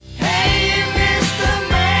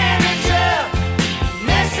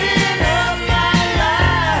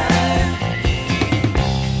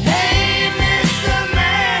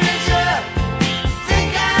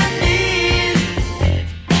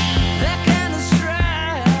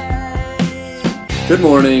Good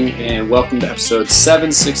morning, and welcome to episode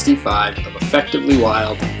 765 of Effectively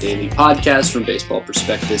Wild, a daily podcast from Baseball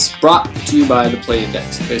Prospectus, brought to you by the Play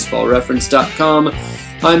Index at baseballreference.com.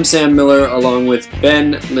 I'm Sam Miller, along with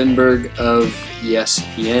Ben Lindbergh of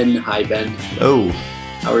ESPN. Hi, Ben. Hello.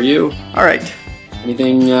 How are you? All right.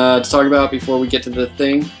 Anything to talk about before we get to the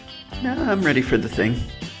thing? No, I'm ready for the thing.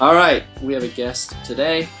 All right, we have a guest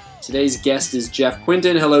today. Today's guest is Jeff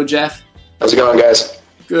Quinton. Hello, Jeff. How's it going, guys?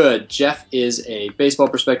 Good. Jeff is a Baseball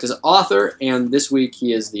Prospectus author, and this week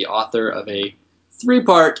he is the author of a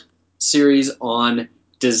 3-part series on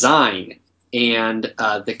design and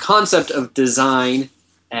the concept of design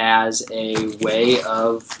as a way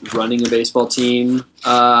of running a baseball team,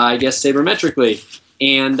 I guess, sabermetrically.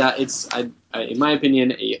 And it's, in my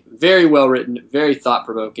opinion, a very well-written, very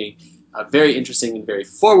thought-provoking, very interesting, and very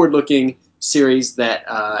forward-looking series that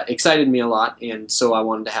excited me a lot, and so I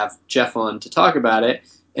wanted to have Jeff on to talk about it.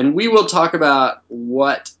 And we will talk about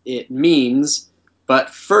what it means, but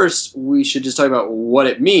first we should just talk about what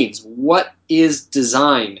it means. What is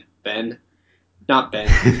design, Ben? Not Ben.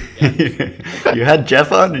 Yeah. You had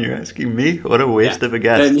Jeff on and you're asking me? What a waste of a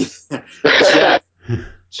guest.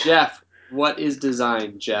 Jeff, what is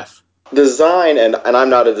design, Jeff? Design, and I'm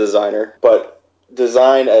not a designer, but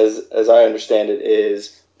design, as I understand it,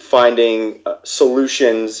 is finding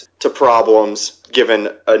solutions to problems given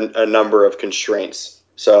a number of constraints.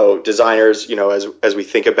 So designers, as we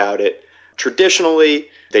think about it, traditionally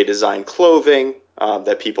they design clothing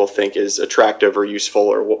that people think is attractive or useful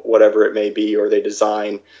or whatever it may be, or they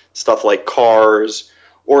design stuff like cars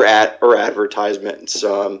or advertisements,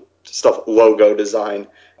 stuff, logo design.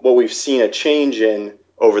 What we've seen a change in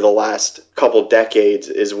over the last couple decades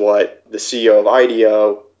is what the CEO of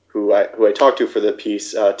IDEO, who I talked to for the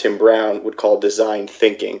piece, Tim Brown, would call design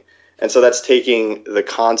thinking. And so that's taking the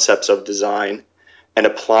concepts of design and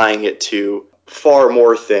applying it to far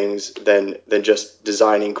more things than just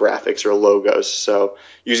designing graphics or logos. So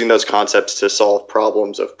using those concepts to solve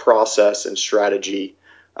problems of process and strategy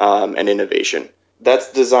and innovation.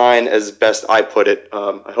 That's design as best I put it.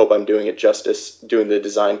 I hope I'm doing it justice, doing the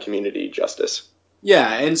design community justice.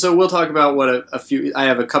 Yeah, and so we'll talk about what a few. I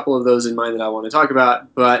have a couple of those in mind that I want to talk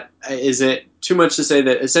about, but is it too much to say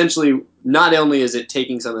that essentially not only is it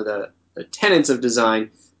taking some of the tenets of design,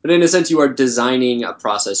 but in a sense, you are designing a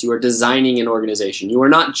process. You are designing an organization. You are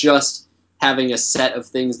not just having a set of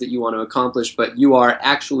things that you want to accomplish, but you are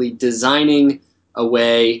actually designing a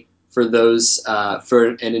way for those for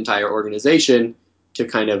an entire organization to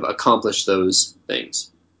kind of accomplish those things.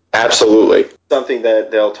 Absolutely. Something that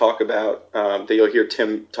they'll talk about, that you'll hear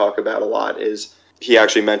Tim talk about a lot, is he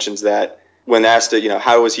actually mentions that when asked,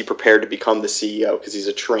 how was he prepared to become the CEO, because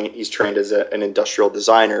he's trained as an industrial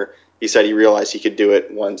designer. He said he realized he could do it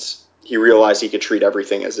once he realized he could treat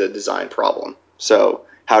everything as a design problem. So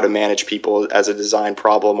how to manage people as a design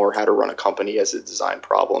problem, or how to run a company as a design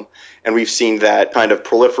problem. And we've seen that kind of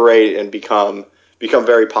proliferate and become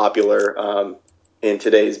very popular in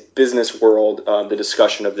today's business world. The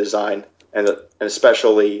discussion of design and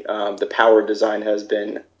especially the power of design has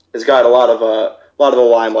got a lot of the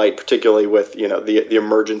limelight, particularly with the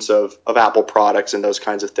emergence of Apple products and those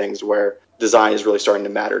kinds of things, where design is really starting to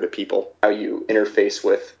matter to people, how you interface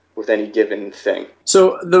with any given thing.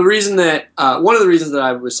 So the reason that one of the reasons that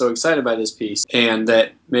I was so excited by this piece, and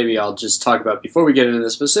that maybe I'll just talk about before we get into the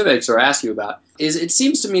specifics or ask you about, is it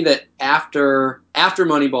seems to me that after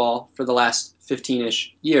Moneyball, for the last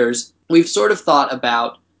 15-ish years, we've sort of thought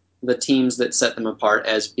about the teams that set them apart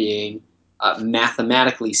as being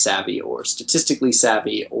mathematically savvy or statistically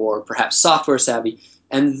savvy or perhaps software savvy.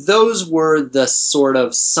 And those were the sort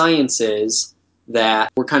of sciences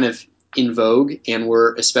that were kind of in vogue and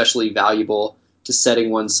were especially valuable to setting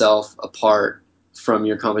oneself apart from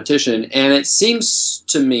your competition. And it seems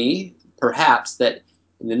to me, perhaps, that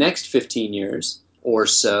in the next 15 years or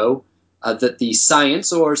so, that the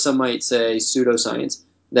science, or some might say pseudoscience,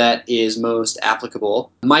 that is most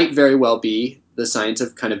applicable might very well be the science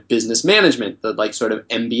of kind of business management, the like sort of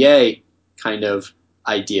MBA kind of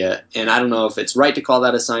idea. And I don't know if it's right to call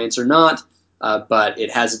that a science or not, but it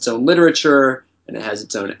has its own literature, and it has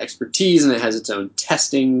its own expertise, and it has its own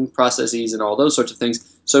testing processes and all those sorts of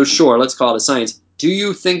things. So sure, let's call it a science. Do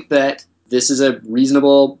you think that this is a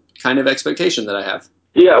reasonable kind of expectation that I have?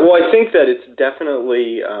 Yeah, well, I think that it's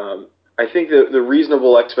definitely, I think that the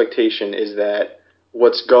reasonable expectation is that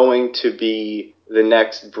what's going to be the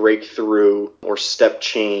next breakthrough or step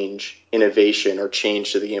change innovation or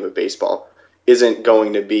change to the game of baseball isn't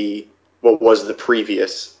going to be what was the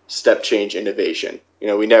previous step change innovation.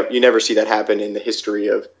 You never see that happen in the history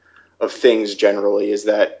of things generally, is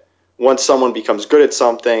that once someone becomes good at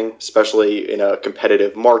something, especially in a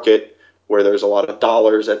competitive market where there's a lot of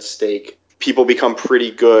dollars at stake, people become pretty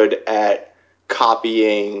good at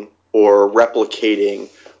copying or replicating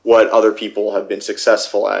what other people have been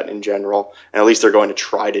successful at in general, and at least they're going to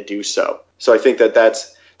try to do so. So I think that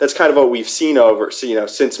that's kind of what we've seen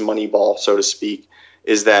since Moneyball, so to speak,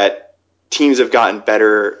 is that teams have gotten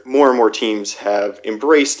better. More and more teams have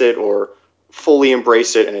embraced it or fully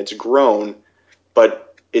embraced it, and it's grown. But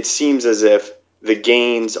it seems as if the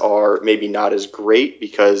gains are maybe not as great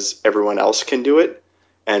because everyone else can do it,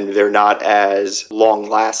 and they're not as long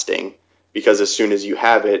lasting because as soon as you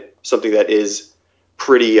have it, something that is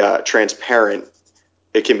pretty transparent,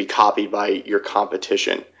 it can be copied by your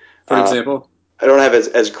competition. For example? I don't have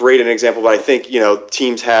as great an example, but I think,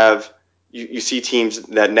 teams have, you see teams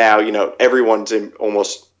that now, everyone's in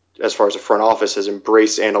almost, as far as the front office, has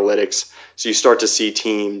embraced analytics. So you start to see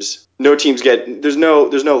there's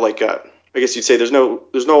no like, I guess you'd say there's no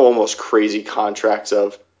almost crazy contracts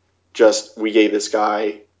of just, we gave this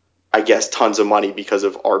guy, I guess, tons of money because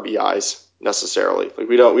of RBIs necessarily. Like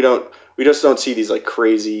we just don't see these like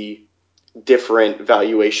crazy different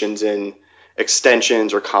valuations in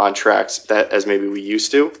extensions or contracts that as maybe we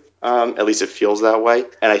used to. At least it feels that way.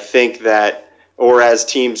 And I think that, or as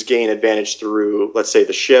teams gain advantage through, let's say,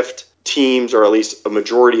 the shift, teams, or at least a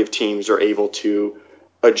majority of teams, are able to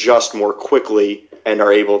adjust more quickly and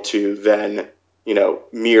are able to then,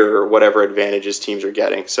 mirror whatever advantages teams are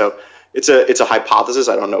getting. So it's a hypothesis.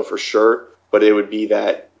 I don't know for sure, but it would be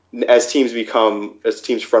that as teams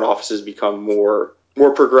front offices become more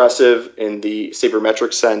progressive in the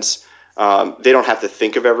sabermetric sense, they don't have to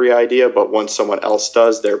think of every idea, but once someone else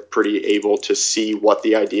does, they're pretty able to see what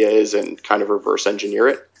the idea is and kind of reverse engineer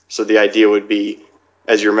it. So the idea would be,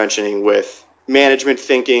 as you're mentioning with management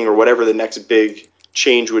thinking or whatever the next big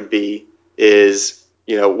change would be, is,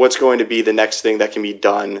 what's going to be the next thing that can be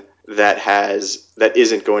done that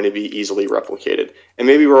isn't going to be easily replicated. And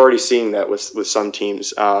maybe we're already seeing that with some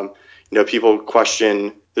teams. People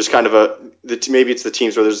question, there's kind of maybe it's the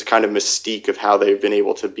teams where there's a kind of mystique of how they've been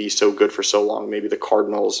able to be so good for so long. Maybe the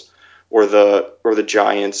Cardinals or the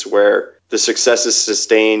Giants, where the success is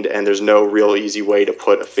sustained and there's no real easy way to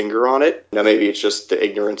put a finger on it. Now maybe it's just the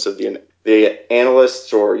ignorance of the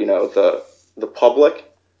analysts or the public,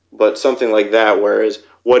 but something like that. Whereas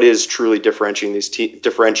what is truly differentiating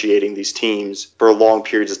these teams for long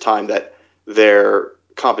periods of time that their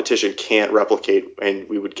competition can't replicate, and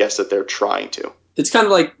we would guess that they're trying to. It's kind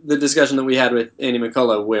of like the discussion that we had with Andy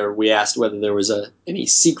McCullough, where we asked whether there was any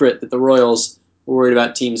secret that the Royals were worried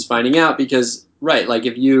about teams finding out, because, right, like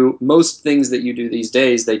most things that you do these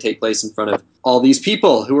days, they take place in front of all these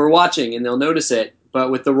people who are watching, and they'll notice it.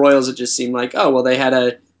 But with the Royals, it just seemed like, oh, well, they had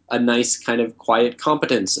a nice kind of quiet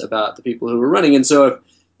competence about the people who were running, and so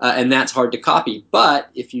and that's hard to copy. But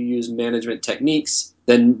if you use management techniques,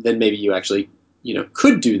 then maybe you actually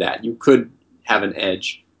could do that. You could have an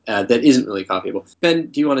edge that isn't really copyable. Ben,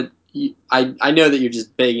 do you want to? I know that you're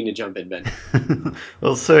just begging to jump in, Ben.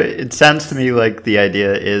 Well, so it sounds to me like the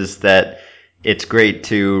idea is that it's great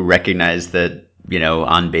to recognize that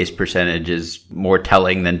on base percentage is more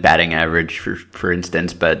telling than batting average, for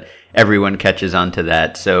instance, but everyone catches on to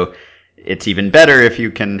that. So it's even better if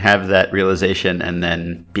you can have that realization and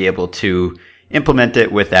then be able to implement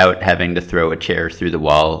it without having to throw a chair through the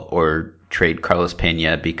wall or trade Carlos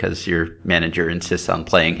Pena because your manager insists on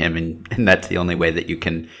playing him, and that's the only way that you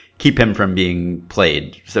can keep him from being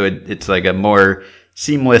played. So it's like a more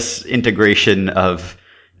seamless integration of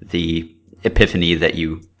the epiphany that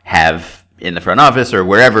you have in the front office or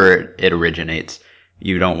wherever it originates.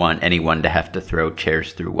 You don't want anyone to have to throw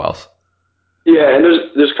chairs through walls. Yeah, and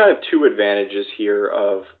there's kind of two advantages here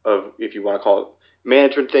of if you want to call it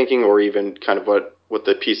management thinking, or even kind of what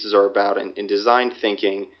the pieces are about in design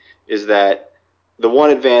thinking, is that the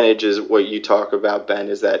one advantage is what you talk about, Ben,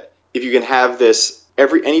 is that if you can have this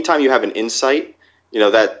anytime you have an insight,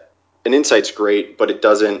 that an insight's great, but it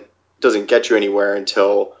doesn't get you anywhere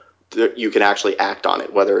until you can actually act on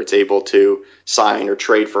it, whether it's able to sign or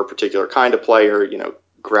trade for a particular kind of player,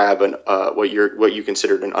 grab what you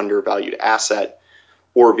considered an undervalued asset,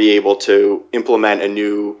 or be able to implement a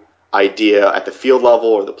new idea at the field level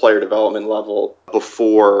or the player development level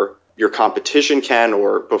before your competition can,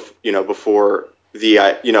 or before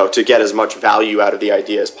to get as much value out of the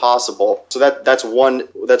idea as possible. So that's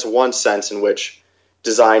one sense in which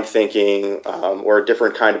design thinking or a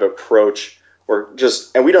different kind of approach,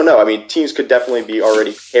 and we don't know. I mean, teams could definitely be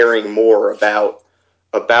already caring more about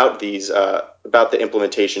the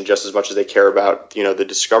implementation just as much as they care about the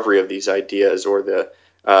discovery of these ideas or the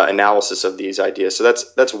analysis of these ideas. So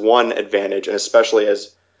that's one advantage, and especially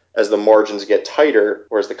as as the margins get tighter,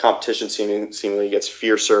 or as the competition seemingly gets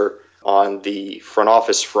fiercer on the front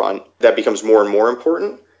office front, that becomes more and more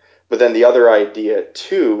important. But then the other idea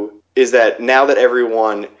too is that now that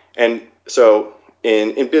everyone, and so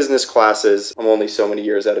in business classes, I'm only so many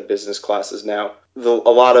years out of business classes now. A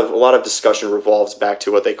lot of discussion revolves back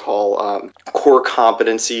to what they call core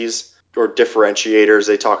competencies or differentiators.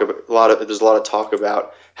 They talk about there's a lot of talk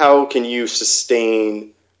about how can you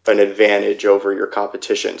sustain an advantage over your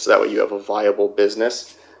competition, so that way you have a viable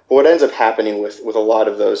business. But what ends up happening with a lot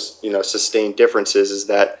of those sustained differences is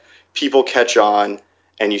that people catch on,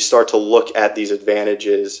 and you start to look at these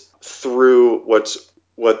advantages through what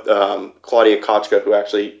Claudia Kotchka, who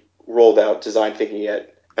actually rolled out design thinking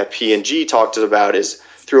at P&G, talked about, is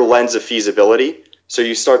through a lens of feasibility. So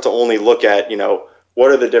you start to only look at,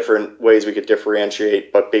 what are the different ways we could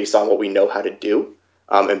differentiate, but based on what we know how to do,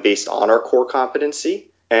 and based on our core competency.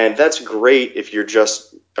 And that's great if you're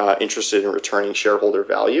just interested in returning shareholder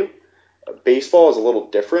value. Baseball is a little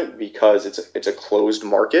different because it's a closed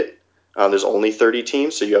market. There's only 30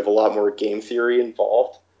 teams, so you have a lot more game theory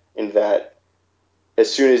involved, in that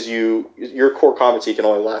as soon as your core competency can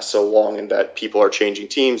only last so long, and that people are changing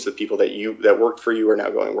teams, the people that worked for you are now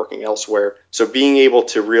working elsewhere. So being able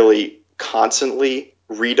to really constantly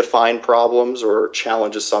redefine problems or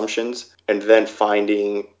challenge assumptions, and then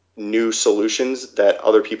finding new solutions that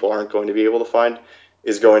other people aren't going to be able to find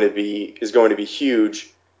is going to be huge.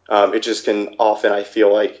 It just can often, I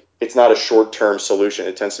feel like, it's not a short-term solution.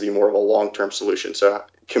 It tends to be more of a long-term solution. So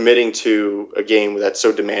committing to a game that's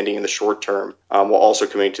so demanding in the short term, while also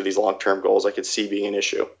committing to these long-term goals, I could see being an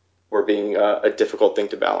issue or being a difficult thing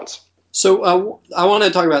to balance. So I want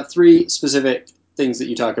to talk about three specific things that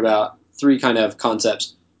you talk about, three kind of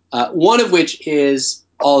concepts. One of which is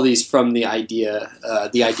all these from the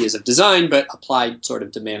ideas of design, but applied sort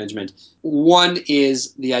of to management. One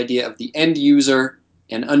is the idea of the end user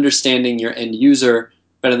and understanding your end user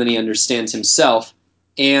better than he understands himself.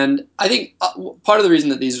 And I think part of the reason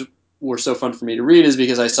that these were so fun for me to read is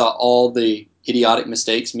because I saw all the idiotic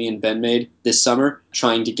mistakes me and Ben made this summer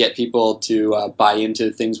trying to get people to buy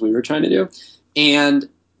into things we were trying to do. And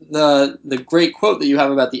the great quote that you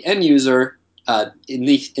have about the end user, in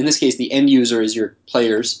this case, the end user is your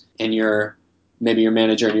players and maybe your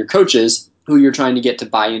manager and your coaches, who you're trying to get to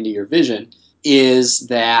buy into your vision, is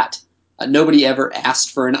that nobody ever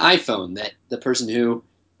asked for an iPhone, that the person who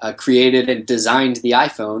created and designed the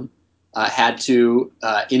iPhone had to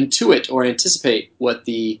intuit or anticipate what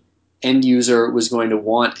the end user was going to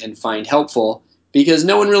want and find helpful, because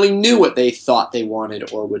no one really knew what they thought they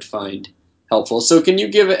wanted or would find helpful. So can you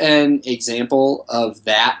give an example of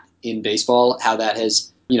that in baseball, how that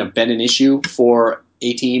has been an issue for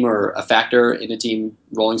a team or a factor in a team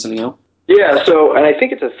rolling something out? Yeah, and I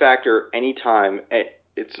think it's a factor anytime.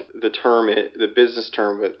 It's the business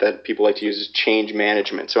term that people like to use is change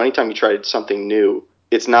management. So anytime you try something new,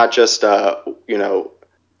 it's not just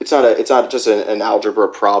it's not just an algebra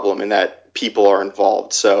problem in that people are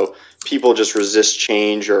involved. So people just resist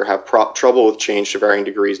change or have trouble with change to varying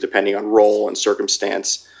degrees depending on role and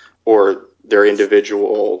circumstance or their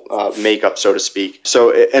individual makeup, so to speak.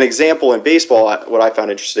 So an example in baseball, what I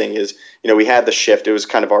found interesting is, we had the shift. It was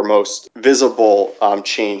kind of our most visible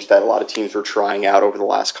change that a lot of teams were trying out over the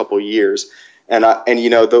last couple of years. And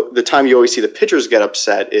the time you always see the pitchers get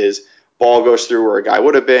upset is ball goes through where a guy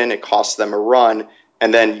would have been, it costs them a run,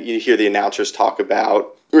 and then you hear the announcers talk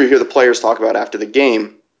about, or you hear the players talk about after the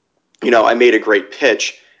game, I made a great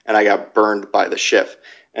pitch and I got burned by the shift.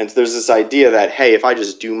 And so there's this idea that, hey, if I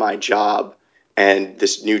just do my job and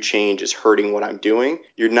this new change is hurting what I'm doing,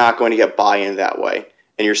 you're not going to get buy-in that way.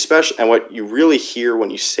 And what you really hear when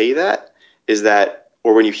you say that is that,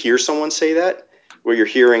 or when you hear someone say that, what you're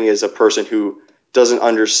hearing is a person who doesn't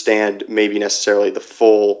understand maybe necessarily the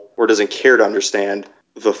full, or doesn't care to understand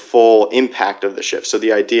the full impact of the shift. So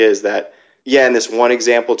the idea is that, yeah, in this one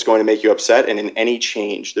example, it's going to make you upset. And in any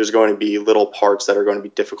change, there's going to be little parts that are going to be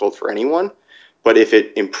difficult for anyone. But if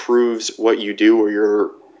it improves what you do or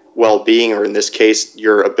your well-being, or in this case,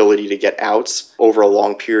 your ability to get outs over a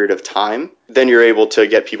long period of time, then you're able to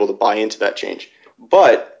get people to buy into that change.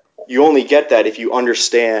 But you only get that if you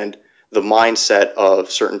understand the mindset of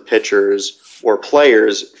certain pitchers or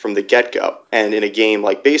players from the get-go. And in a game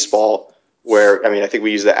like baseball, where, I think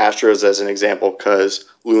we use the Astros as an example because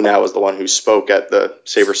Lou Now was the one who spoke at the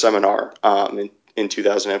Sabre seminar in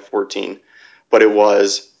 2014. But it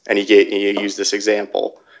was, and he used this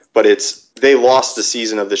example, but they lost the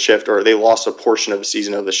season of the shift, or they lost a portion of the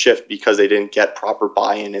season of the shift because they didn't get proper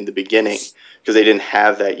buy-in in the beginning, because they didn't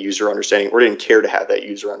have that user understanding or didn't care to have that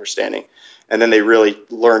user understanding. And then they really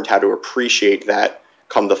learned how to appreciate that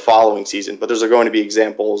come the following season. But there's going to be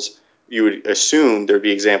examples, you would assume there'd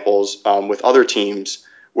be examples with other teams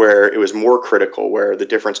where it was more critical, where the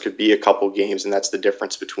difference could be a couple games, and that's the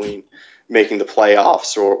difference between making the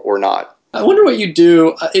playoffs or not. I wonder what you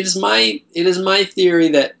do. It is my theory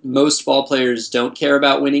that most ball players don't care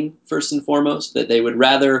about winning first and foremost, that they would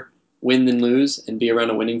rather win than lose and be around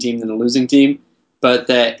a winning team than a losing team, but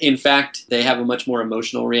that in fact they have a much more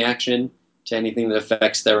emotional reaction to anything that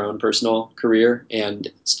affects their own personal career and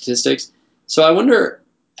statistics. So I wonder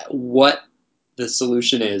what the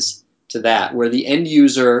solution is to that, where the end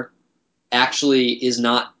user actually is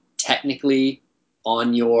not technically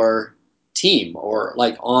on your team, or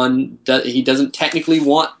like he doesn't technically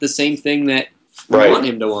want the same thing that you Right. want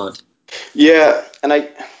him to want. Yeah, and I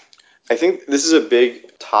think this is a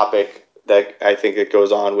big topic that I think it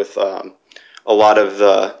goes on with a lot of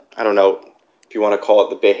the, I don't know if you want to call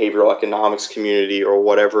it the behavioral economics community or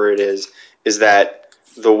whatever it is that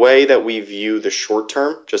the way that we view the short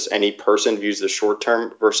term, just any person views the short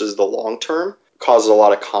term versus the long term, causes a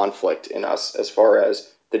lot of conflict in us as far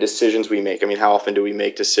as the decisions we make. I mean, how often do we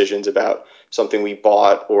make decisions about something we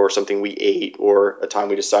bought or something we ate or a time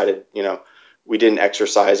we decided, we didn't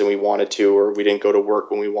exercise and we wanted to, or we didn't go to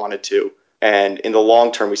work when we wanted to. And in the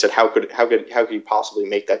long term, we said, how could you possibly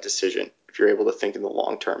make that decision if you're able to think in the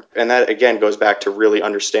long term? And that again goes back to really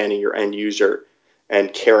understanding your end user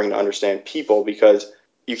and caring to understand people, because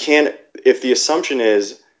you can't, if the assumption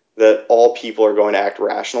is that all people are going to act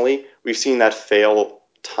rationally, we've seen that fail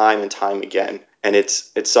time and time again. And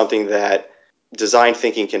it's something that design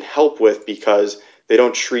thinking can help with, because they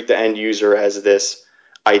don't treat the end user as this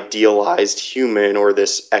idealized human or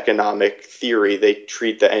this economic theory. They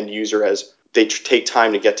treat the end user as they take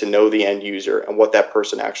time to get to know the end user and what that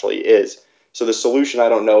person actually is. So the solution, I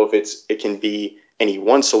don't know if it can be any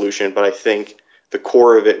one solution, but I think the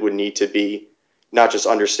core of it would need to be not just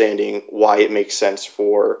understanding why it makes sense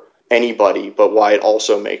for anybody, but why it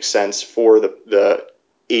also makes sense for the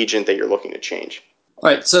agent that you're looking to change. All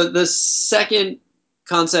right, so the second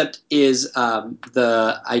concept is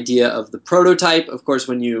the idea of the prototype. Of course,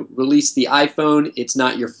 when you release the iPhone, it's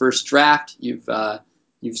not your first draft.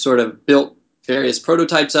 You've sort of built various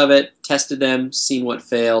prototypes of it, tested them, seen what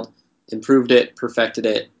failed, improved it, perfected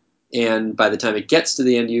it, and by the time it gets to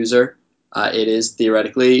the end user, it is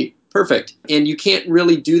theoretically perfect. And you can't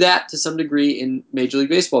really do that to some degree in Major League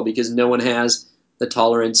Baseball, because no one has the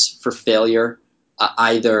tolerance for failure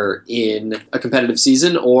either in a competitive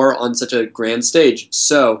season or on such a grand stage.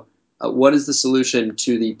 So what is the solution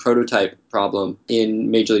to the prototype problem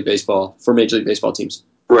in Major League Baseball for Major League Baseball teams?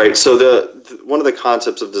 Right. So one of the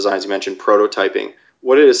concepts of designs you mentioned, prototyping,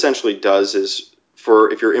 what it essentially does is,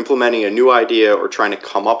 if you're implementing a new idea or trying to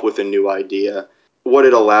come up with a new idea, what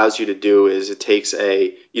it allows you to do is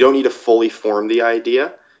you don't need to fully form the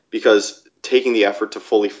idea, because taking the effort to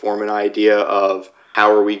fully form an idea of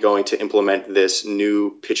how are we going to implement this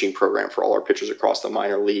new pitching program for all our pitchers across the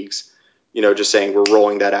minor leagues, just saying we're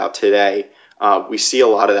rolling that out today. We see a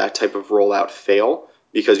lot of that type of rollout fail,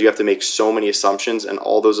 because you have to make so many assumptions, and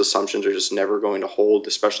all those assumptions are just never going to hold,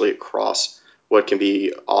 especially across what can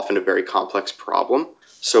be often a very complex problem.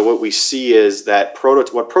 So what we see is that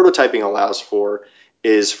what prototyping allows for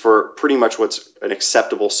is for pretty much what's an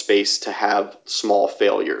acceptable space to have small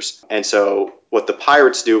failures. And so what the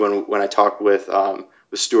Pirates do, when I talk with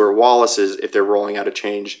Stuart Wallace, is if they're rolling out a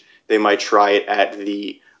change, they might try it at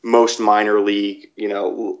the most minor league,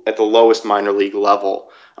 at the lowest minor league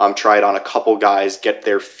level, try it on a couple guys, get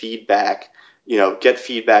their feedback, get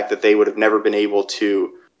feedback that they would have never been able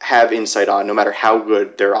to have insight on, no matter how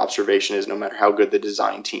good their observation is, no matter how good the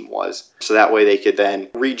design team was. So that way they could then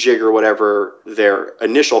rejigger whatever their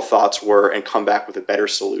initial thoughts were and come back with a better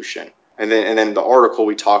solution. And then the article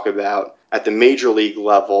we talk about at the major league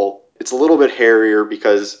level, it's a little bit hairier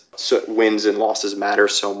because wins and losses matter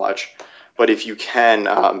so much. But if you can,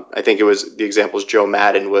 I think the example is Joe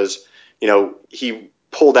Madden was, he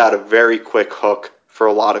pulled out a very quick hook for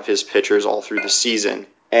a lot of his pitchers all through the season.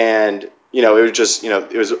 And,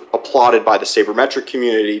 it was applauded by the sabermetric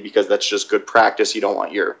community, because that's just good practice. You don't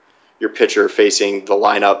want your pitcher facing the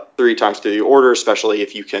lineup 3 times through the order, especially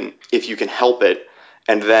if you can help it.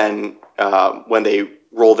 And then when they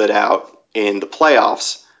rolled it out in the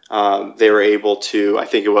playoffs, they were able to, I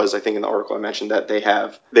think in the article I mentioned that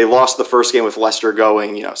they lost the first game with Lester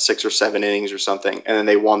going, 6 or 7 innings or something. And then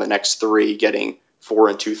they won the next 3, getting 4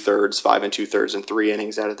 2/3, 5 2/3, and 3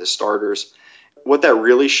 innings out of the starters. What that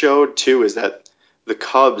really showed too is that the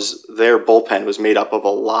Cubs, their bullpen was made up of a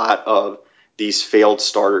lot of these failed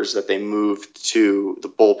starters that they moved to the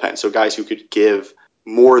bullpen. So guys who could give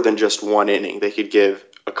more than just 1 inning. They could give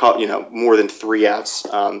more than 3 outs.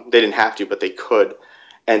 They didn't have to, but they could.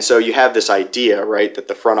 And so you have this idea, right, that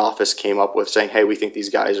the front office came up with saying, hey, we think these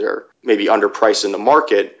guys are maybe underpriced in the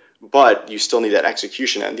market, but you still need that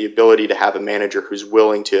execution and the ability to have a manager who's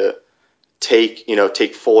willing to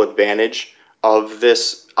take full advantage of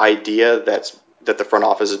this idea that the front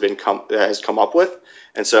office has come up with.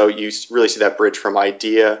 And so you really see that bridge from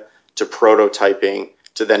idea to prototyping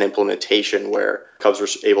to then implementation, where Cubs were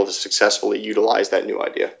able to successfully utilize that new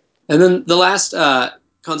idea. And then the last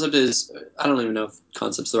concept is, I don't even know if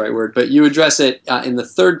concept's the right word, but you address it in the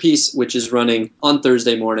third piece, which is running on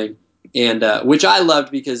Thursday morning, and which I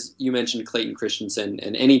loved because you mentioned Clayton Christensen,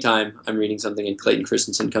 and anytime I'm reading something and Clayton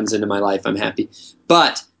Christensen comes into my life, I'm happy.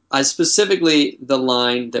 But specifically, the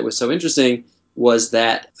line that was so interesting was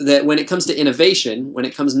that when it comes to innovation, when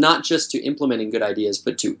it comes not just to implementing good ideas,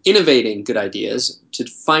 but to innovating good ideas, to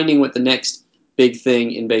finding what the next big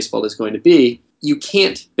thing in baseball is going to be, you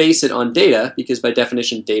can't base it on data because by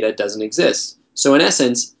definition data doesn't exist. So in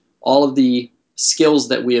essence, all of the skills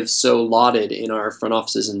that we have so lauded in our front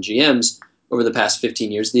offices and GMs over the past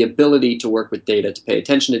 15 years, the ability to work with data, to pay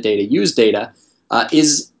attention to data, use data,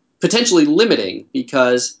 is potentially limiting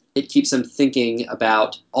because it keeps them thinking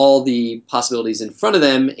about all the possibilities in front of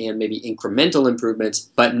them and maybe incremental improvements,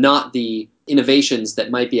 but not the innovations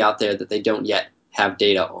that might be out there that they don't yet have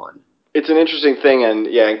data on. It's an interesting thing, and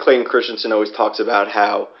Clayton Christensen always talks about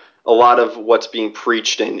how a lot of what's being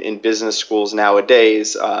preached in business schools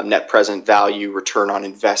nowadays, net present value, return on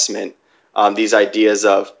investment, these ideas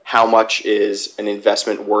of how much is an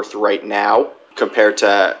investment worth right now compared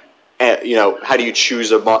to, how do you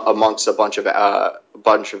choose amongst a bunch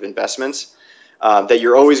of investments, that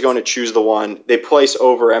you're always going to choose the one. They place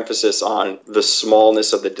overemphasis on the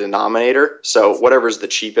smallness of the denominator, so whatever's the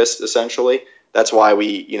cheapest, essentially. That's why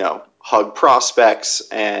we, hug prospects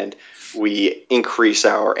and we increase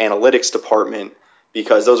our analytics department,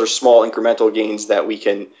 because those are small incremental gains that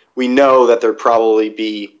we know that there'd probably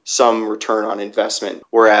be some return on investment.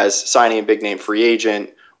 Whereas signing a big name free agent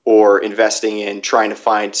or investing in trying to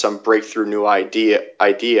find some breakthrough new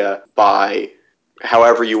idea by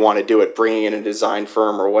however you want to do it, bringing in a design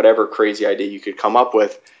firm or whatever crazy idea you could come up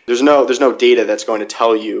with, there's no data that's going to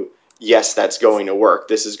tell you, yes, that's going to work,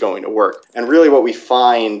 this is going to work. And really what we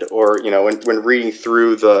find, or when reading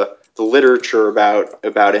through the literature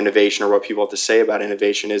about innovation, or what people have to say about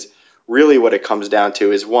innovation, is really what it comes down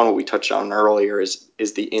to is, one, what we touched on earlier, is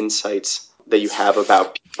the insights that you have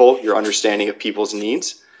about people, your understanding of people's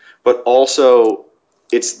needs, but also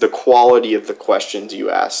it's the quality of the questions you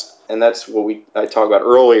ask. And that's what I talked about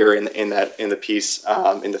earlier in the piece,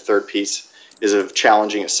 in the third piece, is of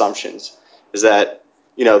challenging assumptions. Is that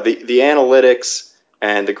the analytics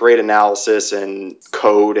and the great analysis and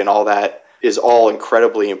code and all that is all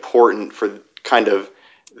incredibly important for kind of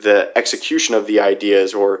the execution of the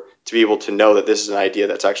ideas, or to be able to know that this is an idea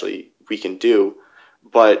that's actually we can do.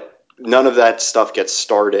 But none of that stuff gets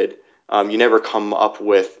started. You never come up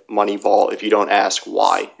with Moneyball if you don't ask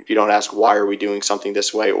why. If you don't ask why are we doing something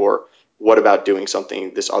this way, or what about doing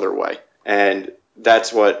something this other way. And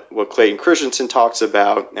that's what Clayton Christensen talks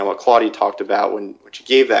about, and what Claudia talked about when she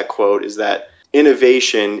gave that quote, is that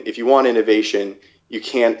innovation, if you want innovation, you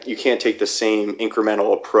can't take the same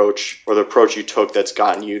incremental approach, or the approach you took that's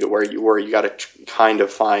gotten you to where you were. You got to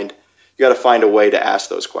find a way to ask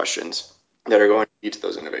those questions that are going to lead to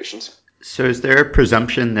those innovations. So is there a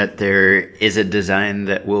presumption that there is a design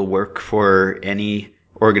that will work for any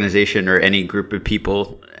organization or any group of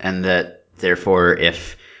people, and that therefore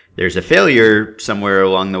if there's a failure somewhere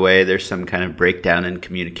along the way, there's some kind of breakdown in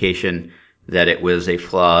communication, that it was a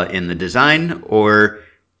flaw in the design? Or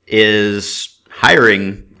is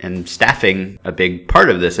hiring and staffing a big part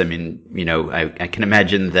of this? I mean, I can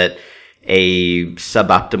imagine that a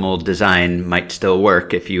suboptimal design might still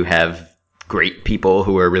work if you have great people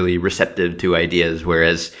who are really receptive to ideas,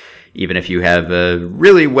 whereas even if you have a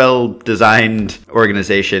really well-designed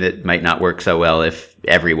organization, it might not work so well if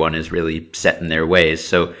everyone is really set in their ways.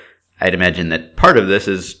 So I'd imagine that part of this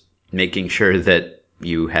is making sure that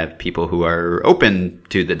you have people who are open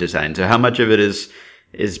to the design. So how much of it is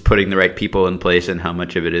putting the right people in place, and how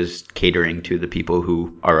much of it is catering to the people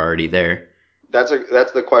who are already there? That's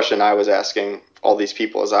the question I was asking all these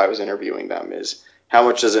people as I was interviewing them, is how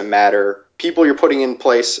much does it matter people you're putting in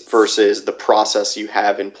place versus the process you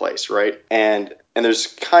have in place, right? And there's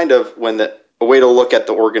kind of a way to look at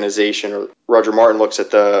the organization, or Roger Martin looks at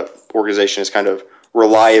the organization as kind of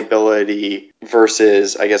reliability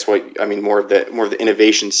versus, I guess, more of the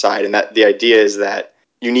innovation side. And that the idea is that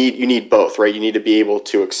you need both, right? You need to be able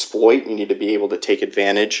to exploit, you need to be able to take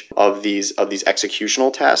advantage of these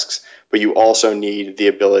executional tasks, but you also need the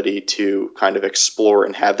ability to kind of explore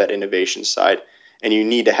and have that innovation side. And you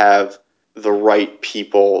need to have the right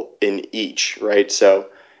people in each, right? So,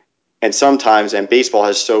 and sometimes, and baseball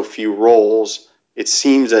has so few roles, it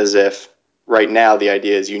seems as if right now the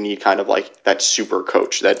idea is you need kind of like that super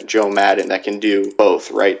coach, that Joe Madden that can do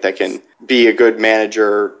both, right? That can be a good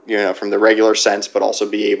manager, from the regular sense, but also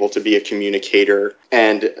be able to be a communicator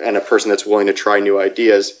and a person that's willing to try new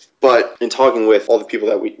ideas. But in talking with all the people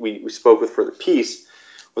that we spoke with for the piece,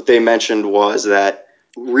 what they mentioned was that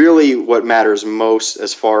really what matters most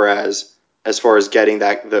as far as getting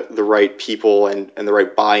that the right people and the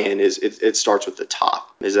right buy-in is it starts with the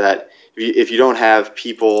top. Is that if you don't have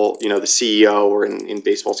people, the CEO, or in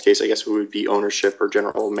baseball's case, I guess it would be ownership or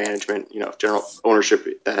general management, general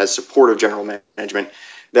ownership that has supportive general management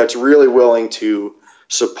that's really willing to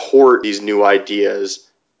support these new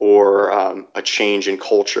ideas or a change in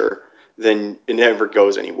culture, then it never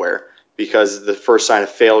goes anywhere. Because the first sign of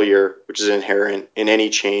failure, which is inherent in any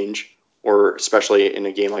change, or especially in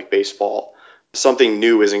a game like baseball, something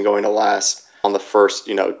new isn't going to last on the first,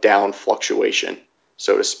 down fluctuation,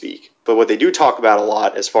 so to speak. But what they do talk about a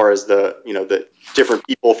lot as far as the different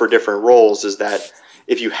people for different roles is that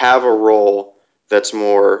if you have a role that's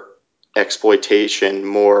more exploitation,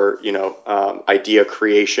 more, idea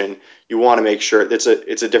creation, you want to make sure it's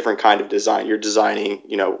a different kind of design. You're designing,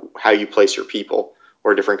 how you place your people,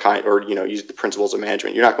 or a different kind, or, use the principles of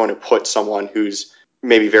management. You're not going to put someone who's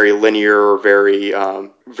maybe very linear or very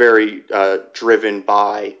driven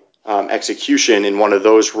by execution in one of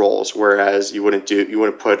those roles, whereas you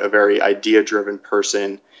wouldn't put a very idea driven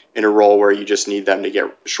person in a role where you just need them to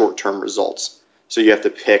get short term results. So you have to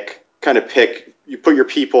pick, you put your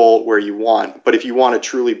people where you want. But if you want to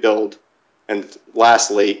truly build, and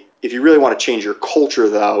lastly, if you really want to change your culture,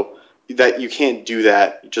 though, that you can't do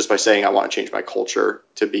that just by saying I want to change my culture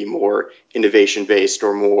to be more innovation based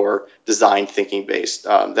or more design thinking based.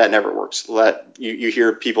 That never works. You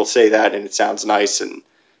hear people say that and it sounds nice, and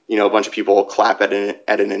a bunch of people will clap at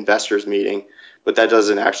an investors meeting, but that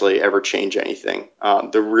doesn't actually ever change anything.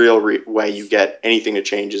 The real way you get anything to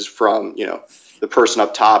change is from the person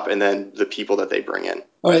up top and then the people that they bring in.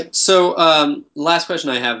 All right. So last question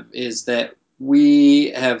I have is that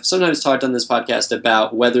we have sometimes talked on this podcast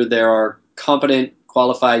about whether there are competent,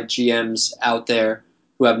 qualified GMs out there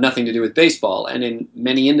who have nothing to do with baseball. And in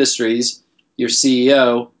many industries, your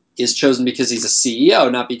CEO is chosen because he's a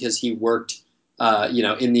CEO, not because he worked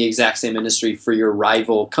in the exact same industry for your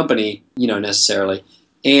rival company, necessarily.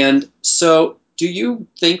 And so do you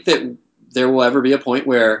think that there will ever be a point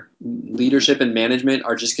where leadership and management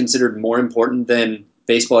are just considered more important than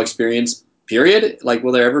baseball experience, period? Like,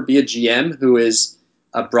 will there ever be a GM who is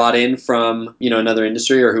brought in from, another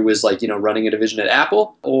industry, or who was running a division at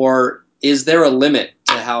Apple? Or is there a limit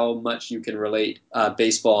to how much you can relate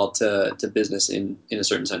baseball to business in a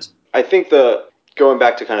certain sense? I think going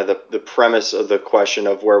back to kind of the premise of the question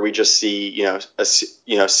of where we just see,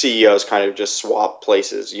 CEOs kind of just swap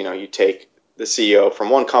places. You take the CEO from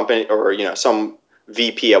one company, or, some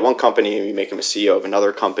VP at one company, and you make him a CEO of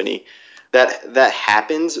another company. That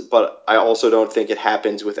happens, but I also don't think it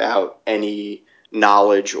happens without any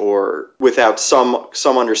knowledge or without some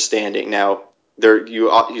understanding. Now,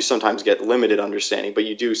 you sometimes get limited understanding, but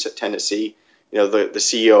you do tend to see, the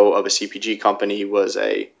CEO of a CPG company was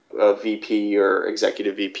a VP or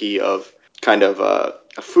executive VP of kind of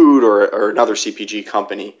a food or another CPG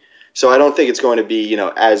company. So I don't think it's going to be,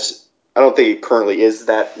 I don't think it currently is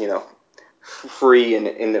that, free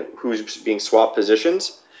in who's being swapped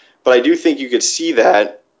positions. But I do think you could see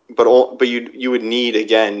that, but you would need,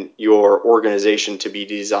 again, your organization to be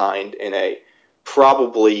designed in a,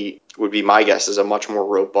 probably would be my guess, is a much more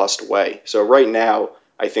robust way. So right now,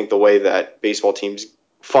 I think the way that baseball teams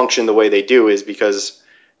function the way they do is because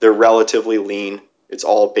they're relatively lean. It's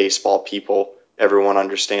all baseball people. Everyone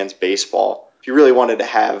understands baseball. If you really wanted to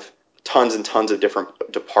have tons and tons of different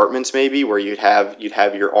departments, maybe, where you'd have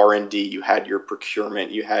your R&D, you had your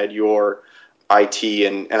procurement, you had your IT,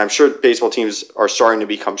 and I'm sure baseball teams are starting to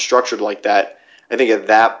become structured like that. I think at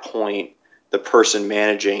that point, the person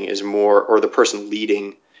managing is more, or the person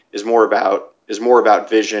leading is more about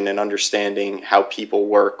vision and understanding how people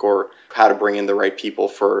work, or how to bring in the right people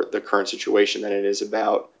for the current situation, than it is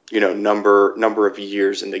about number of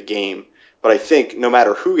years in the game. But I think no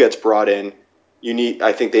matter who gets brought in,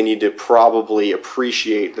 I think they need to probably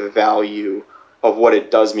appreciate the value of what it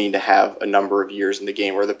does mean to have a number of years in the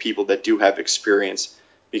game, or the people that do have experience.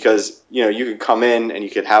 Because you can come in and you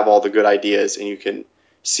can have all the good ideas and you can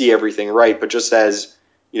see everything right, but just as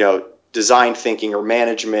design thinking or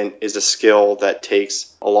management is a skill that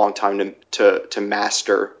takes a long time to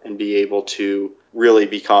master and be able to really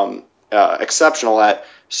become exceptional at.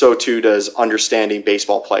 So too does understanding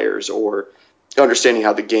baseball players or understanding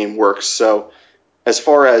how the game works. So as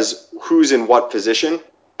far as who's in what position,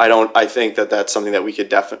 I think that that's something that we could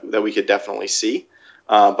definitely see.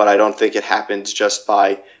 But I don't think it happens just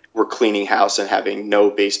by we're cleaning house and having no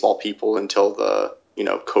baseball people until the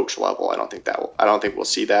coach level. I don't think we'll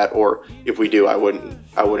see that, or if we do, I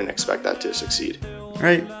wouldn't expect that to succeed. All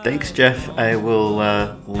right, thanks, Jeff. I will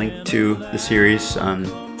link to the series on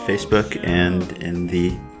Facebook and in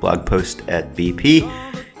the blog post at BP.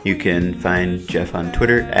 You can find Jeff on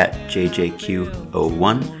Twitter at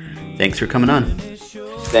JJQ01. Thanks for coming on.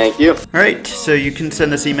 Thank you. All right, so you can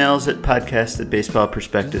send us emails at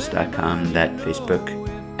podcast@baseballprospectus.com. That Facebook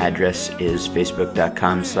address is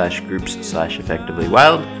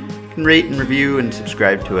facebook.com/groups/effectivelywild. You can rate and review and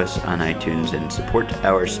subscribe to us on iTunes and support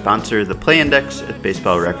our sponsor, the Play Index, at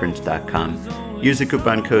baseballreference.com. Use the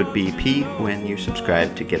coupon code BP when you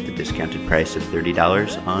subscribe to get the discounted price of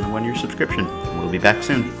 $30 on a one-year subscription. We'll be back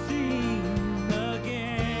soon.